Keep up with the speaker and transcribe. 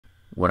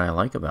What I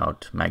like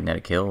about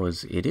Magnetic Hill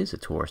is it is a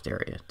tourist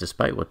area,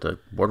 despite what the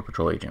Border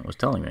Patrol agent was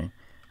telling me.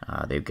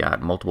 They've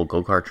got multiple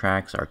go-kart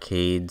tracks,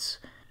 arcades,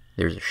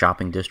 there's a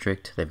shopping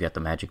district, they've got the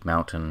Magic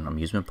Mountain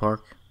amusement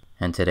park,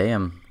 and today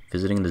I'm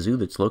visiting the zoo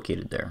that's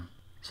located there.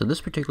 So this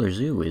particular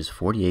zoo is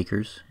 40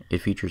 acres,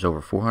 it features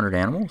over 400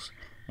 animals,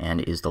 and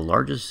is the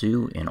largest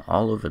zoo in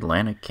all of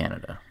Atlantic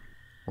Canada.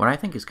 What I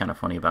think is kind of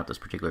funny about this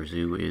particular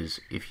zoo is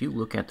if you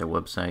look at their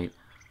website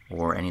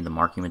or any of the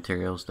marketing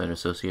materials that are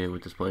associated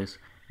with this place,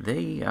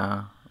 they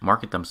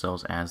market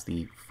themselves as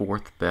the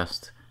 4th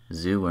best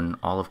zoo in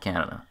all of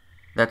Canada.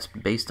 That's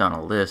based on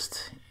a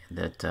list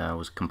that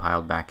was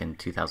compiled back in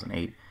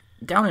 2008.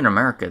 Down in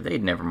America,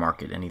 they'd never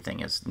market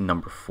anything as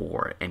number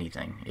 4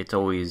 anything. It's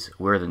always,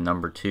 we're the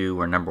number 2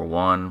 or number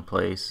 1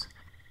 place.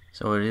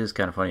 So it is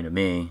kind of funny to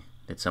me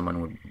that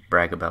someone would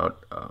brag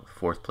about a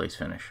 4th place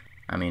finish.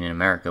 I mean, in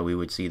America, we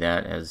would see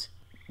that as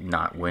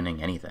not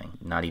winning anything,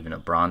 not even a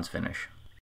bronze finish.